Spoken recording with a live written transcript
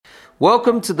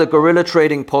Welcome to the Guerrilla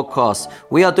Trading Podcast.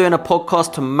 We are doing a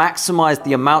podcast to maximize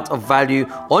the amount of value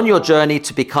on your journey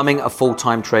to becoming a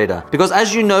full-time trader. Because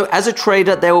as you know, as a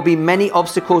trader, there will be many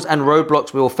obstacles and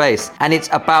roadblocks we will face. And it's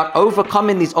about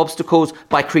overcoming these obstacles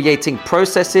by creating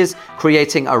processes,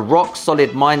 creating a rock-solid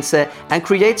mindset, and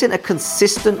creating a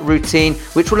consistent routine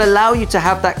which will allow you to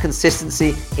have that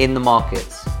consistency in the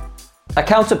markets.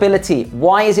 Accountability.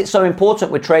 Why is it so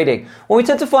important with trading? Well, we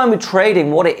tend to find with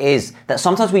trading what it is that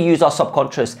sometimes we use our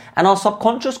subconscious, and our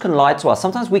subconscious can lie to us.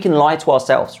 Sometimes we can lie to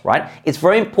ourselves, right? It's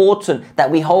very important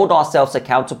that we hold ourselves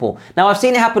accountable. Now, I've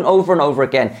seen it happen over and over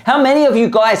again. How many of you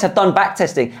guys have done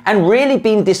backtesting and really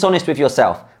been dishonest with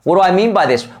yourself? What do I mean by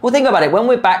this? Well, think about it. When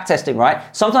we're backtesting,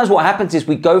 right? Sometimes what happens is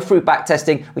we go through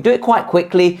backtesting, we do it quite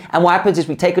quickly, and what happens is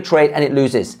we take a trade and it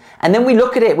loses. And then we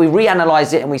look at it, we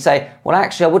reanalyze it, and we say, well,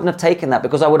 actually, I wouldn't have taken that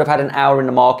because I would have had an hour in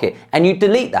the market. And you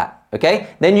delete that.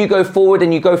 Okay, then you go forward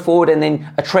and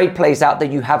then a trade plays out that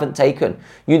you haven't taken.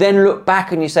 You then look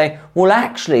back and you say, well,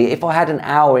 actually, if I had an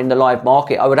hour in the live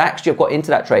market, I would actually have got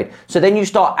into that trade. So then you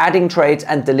start adding trades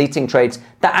and deleting trades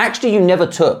that actually you never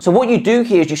took. So what you do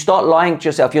here is you start lying to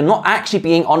yourself. You're not actually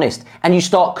being honest, and you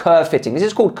start curve fitting. This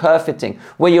is called curve fitting,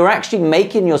 where you're actually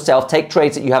making yourself take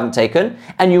trades that you haven't taken,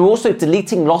 and you're also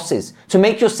deleting losses to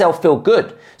make yourself feel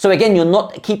good. So again, you're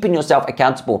not keeping yourself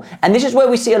accountable. And this is where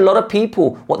we see a lot of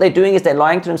people, what they're doing is they're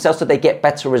lying to themselves so they get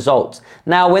better results.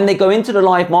 Now, when they go into the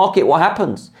live market, what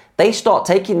happens? They start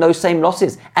taking those same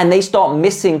losses and they start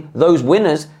missing those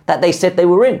winners that they said they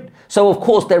were in. So of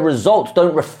course, their results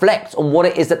don't reflect on what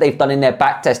it is that they've done in their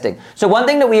back testing. So one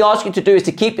thing that we ask you to do is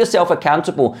to keep yourself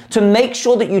accountable, to make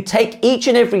sure that you take each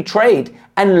and every trade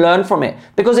and learn from it.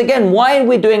 Because again, why are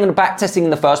we doing the back testing in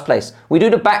the first place? We do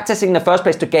the back testing in the first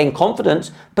place to gain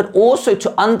confidence, but also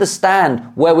to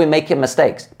understand where we're making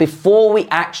mistakes before we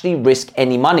actually risk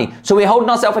any money. So we're holding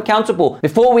ourselves accountable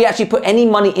before we actually put any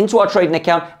money into our trading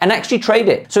account and actually trade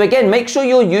it. So again, make sure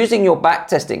you're using your back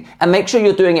testing and make sure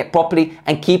you're doing it properly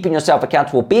and keeping yourself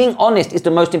accountable. Being honest is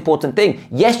the most important thing.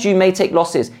 Yes, you may take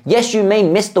losses. Yes, you may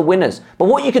miss the winners. But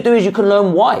what you could do is you can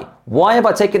learn why. Why have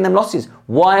I taken them losses?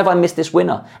 Why have I missed this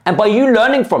winner? And by you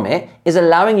learning from it is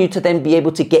allowing you to then be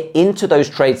able to get into those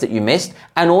trades that you missed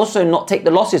and also not take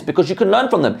the losses because you can learn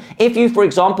from them. If you, for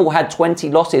example, had 20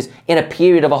 losses in a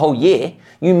period of a whole year,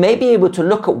 you may be able to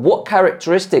look at what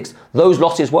characteristics those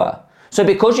losses were. So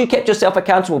because you kept yourself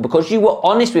accountable, because you were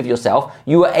honest with yourself,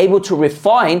 you were able to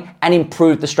refine and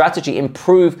improve the strategy,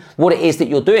 improve what it is that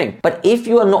you're doing. But if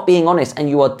you are not being honest and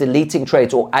you are deleting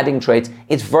trades or adding trades,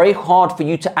 it's very hard for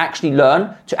you to actually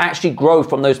learn, to actually grow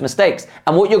from those mistakes.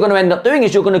 And what you're going to end up doing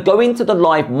is you're going to go into the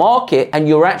live market and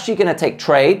you're actually going to take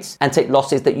trades and take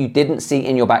losses that you didn't see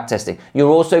in your backtesting.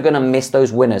 You're also going to miss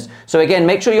those winners. So again,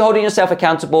 make sure you're holding yourself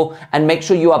accountable and make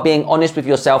sure you are being honest with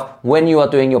yourself when you are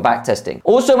doing your backtesting.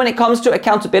 Also, when it comes to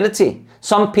accountability,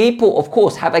 some people, of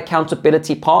course, have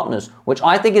accountability partners, which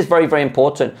I think is very, very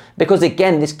important because,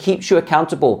 again, this keeps you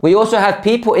accountable. We also have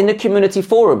people in the community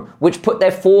forum which put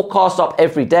their forecasts up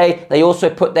every day. They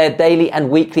also put their daily and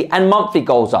weekly and monthly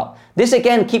goals up. This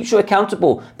again keeps you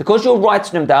accountable because you're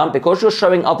writing them down, because you're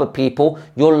showing other people,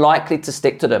 you're likely to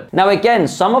stick to them. Now again,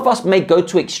 some of us may go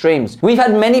to extremes. We've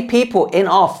had many people in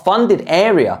our funded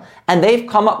area and they've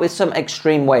come up with some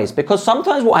extreme ways because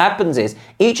sometimes what happens is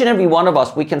each and every one of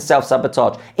us, we can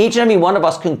self-sabotage. Each and every one of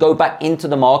us can go back into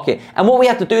the market. And what we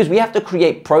have to do is we have to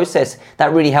create process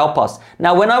that really help us.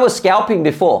 Now, when I was scalping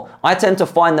before, I tend to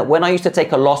find that when I used to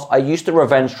take a loss, I used to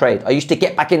revenge trade. I used to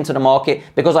get back into the market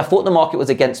because I thought the market was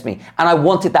against me and I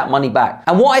wanted that money back.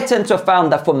 And what I tend to have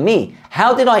found that for me,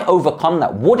 how did I overcome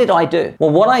that? What did I do?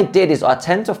 Well, what I did is I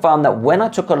tend to find that when I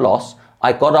took a loss,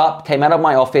 I got up, came out of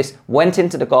my office, went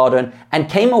into the garden, and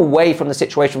came away from the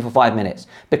situation for 5 minutes.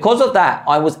 Because of that,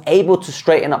 I was able to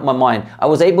straighten up my mind. I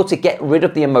was able to get rid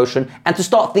of the emotion and to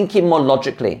start thinking more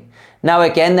logically. Now,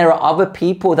 again, there are other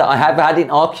people that I have had in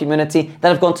our community that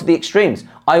have gone to the extremes.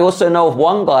 I also know of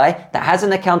one guy that has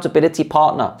an accountability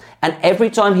partner, and every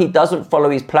time he doesn't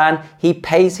follow his plan, he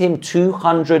pays him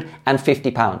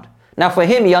 £250. Now, for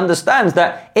him, he understands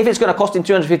that if it's going to cost him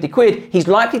 250 quid, he's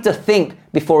likely to think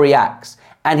before he acts.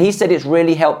 And he said it's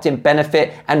really helped him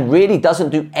benefit and really doesn't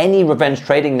do any revenge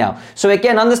trading now. So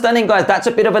again, understanding, guys, that's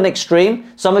a bit of an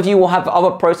extreme. Some of you will have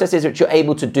other processes which you're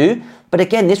able to do. But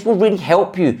again, this will really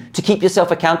help you to keep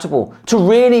yourself accountable, to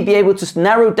really be able to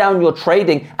narrow down your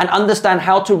trading and understand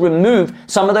how to remove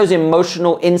some of those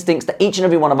emotional instincts that each and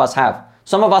every one of us have.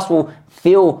 Some of us will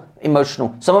feel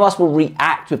emotional. Some of us will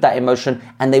react with that emotion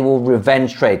and they will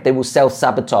revenge trade. They will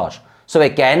self-sabotage. So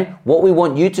again, what we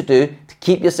want you to do to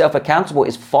keep yourself accountable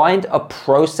is find a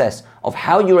process of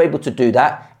how you're able to do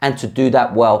that and to do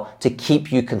that well to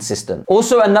keep you consistent.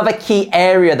 Also, another key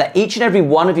area that each and every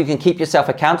one of you can keep yourself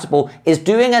accountable is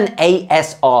doing an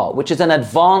ASR, which is an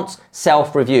advanced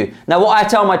self-review. Now, what I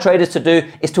tell my traders to do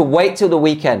is to wait till the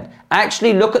weekend.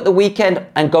 Actually look at the weekend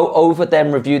and go over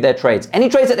them, review their trades, any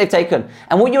trades that they've taken.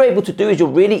 And what you're able to do is you're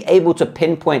really able to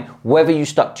pinpoint whether you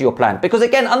stuck to your plan. Because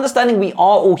again, understanding we are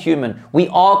all human. We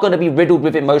are going to be riddled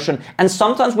with emotion. And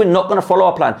sometimes we're not going to follow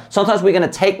our plan. Sometimes we're going to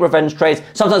take revenge trades.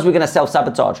 Sometimes we're going to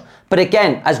self-sabotage. But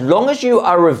again, as long as you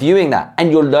are reviewing that and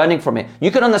you're learning from it,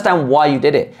 you can understand why you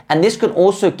did it. And this can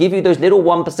also give you those little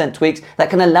 1% tweaks that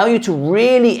can allow you to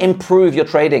really improve your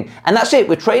trading. And that's it.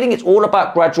 With trading, it's all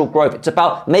about gradual growth. It's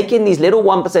about making these little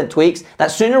 1% tweaks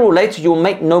that sooner or later you will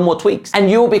make no more tweaks.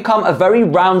 And you will become a very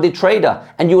rounded trader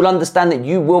and you will understand that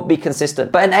you will be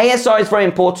consistent. But an ASR is very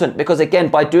important because again,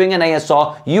 by doing an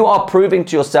ASR, you are proving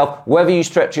to yourself whether you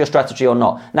stretch your strategy or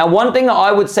not. Now, one thing that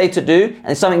I would say to do,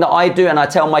 and something that I do and I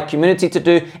tell my community to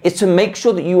do, is to make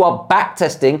sure that you are back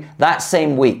testing that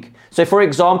same week. So for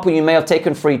example, you may have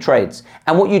taken 3 trades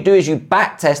and what you do is you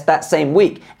back test that same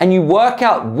week and you work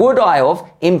out, would I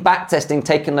have in back testing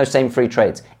taken those same 3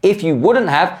 trades? If you wouldn't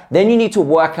have, then you need to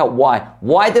work out why.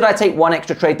 Why did I take 1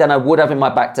 extra trade than I would have in my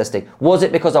back testing? Was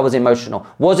it because I was emotional?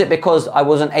 Was it because I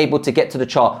wasn't able to get to the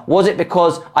chart? Was it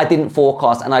because I didn't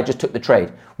forecast and I just took the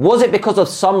trade? Was it because of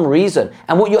some reason?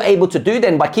 And what you're able to do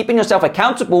then, by keeping yourself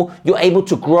accountable, you're able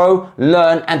to grow,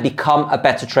 learn, and become a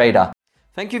better trader.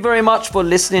 Thank you very much for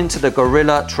listening to the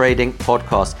Guerrilla Trading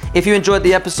Podcast. If you enjoyed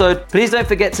the episode, please don't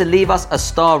forget to leave us a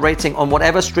star rating on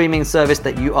whatever streaming service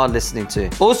that you are listening to.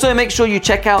 Also, make sure you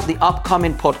check out the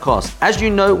upcoming podcast. As you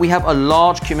know, we have a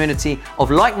large community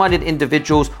of like-minded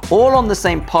individuals all on the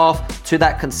same path to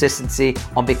that consistency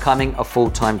on becoming a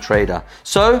full-time trader.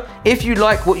 So if you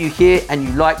like what you hear and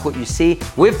you like what you see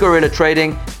with Guerrilla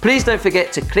Trading, please don't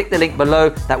forget to click the link below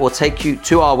that will take you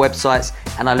to our websites,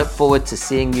 and I look forward to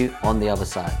seeing you on the other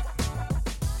side.